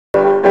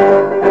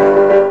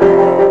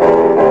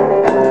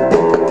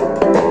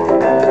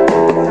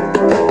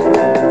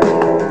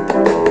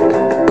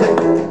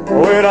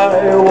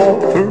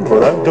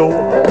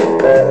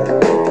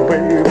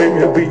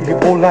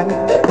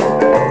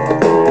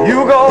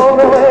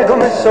wag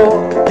me so.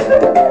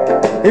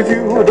 If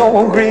you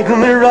don't greet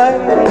me right,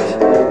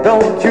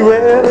 don't you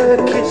ever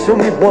kiss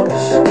me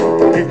once,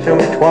 kiss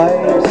me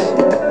twice,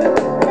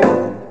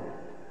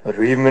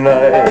 treat me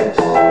nice.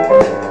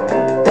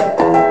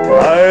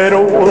 I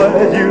know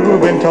that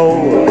you've been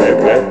told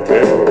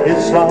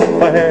it's not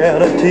fair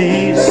to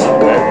tease.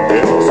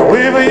 So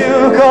if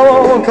you come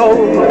on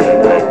cold,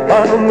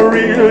 I'm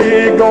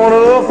really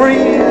gonna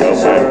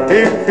freeze.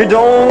 If you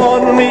don't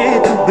want me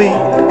to be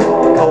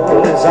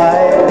cold as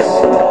ice,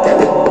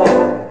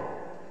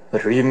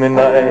 treat me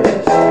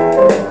nice.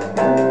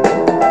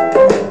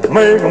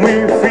 Make me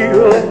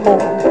feel at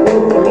home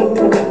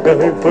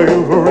if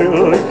you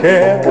really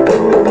care.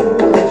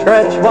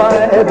 Scratch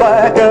my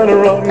back and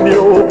run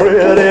your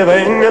pretty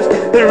fingers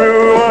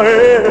through my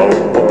hair.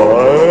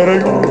 I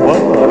don't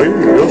wanna be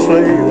a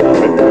slave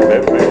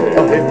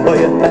if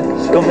you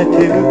ask me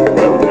to.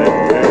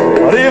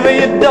 But if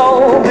you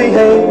don't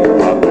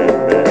behave,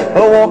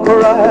 I'll walk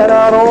right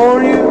out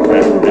on you.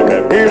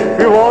 If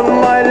you want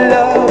my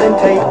love, then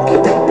take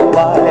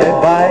my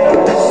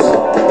advice.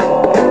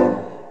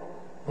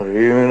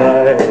 Real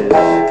nice.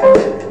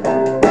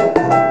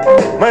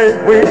 Make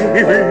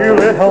me feel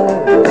at home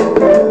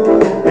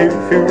if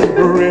you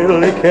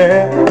really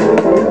care.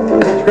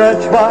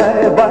 Scratch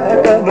my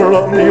back and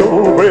run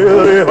your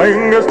pretty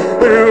fingers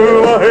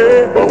through my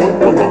hair.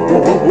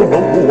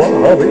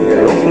 I'll be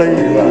your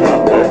slave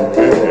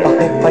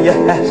if you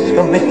ask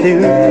me to.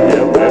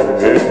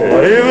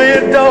 But if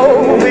you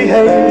don't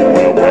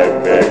behave,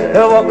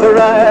 I'll walk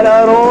right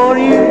out on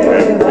you.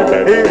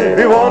 If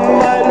you want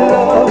my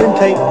love, then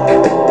take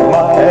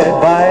my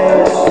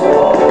advice.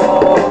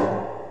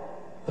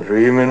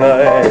 Treat me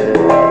nice,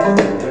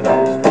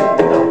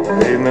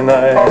 treat me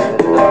nice.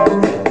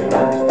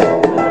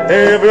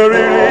 If you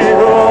really